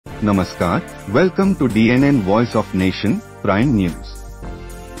Namaskar, welcome to DNN Voice of Nation, Prime News.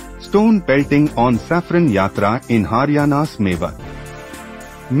 Stone pelting on saffron yatra in Haryana's Mewat.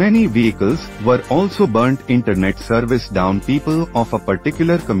 Many vehicles were also burnt. Internet service down. People of a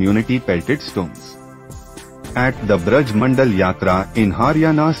particular community pelted stones at the Braj Mandal Yatra in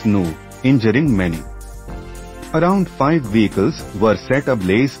Haryana's Nuh, injuring many. Around 5 vehicles were set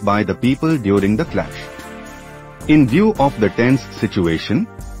ablaze by the people during the clash. In view of the tense situation,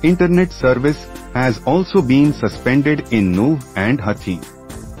 internet service has also been suspended in Nuh and Hathin.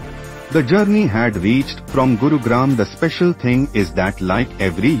 The journey had reached from Gurugram. The special thing is that, like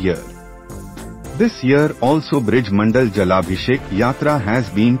every year, this year also Brij Mandal Jalabhishek Yatra has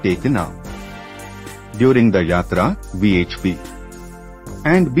been taken up. During the Yatra, VHP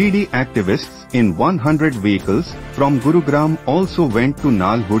and BD activists in 100 vehicles from Gurugram also went to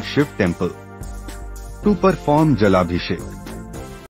Nuh Shiv temple to perform Jalabhishek.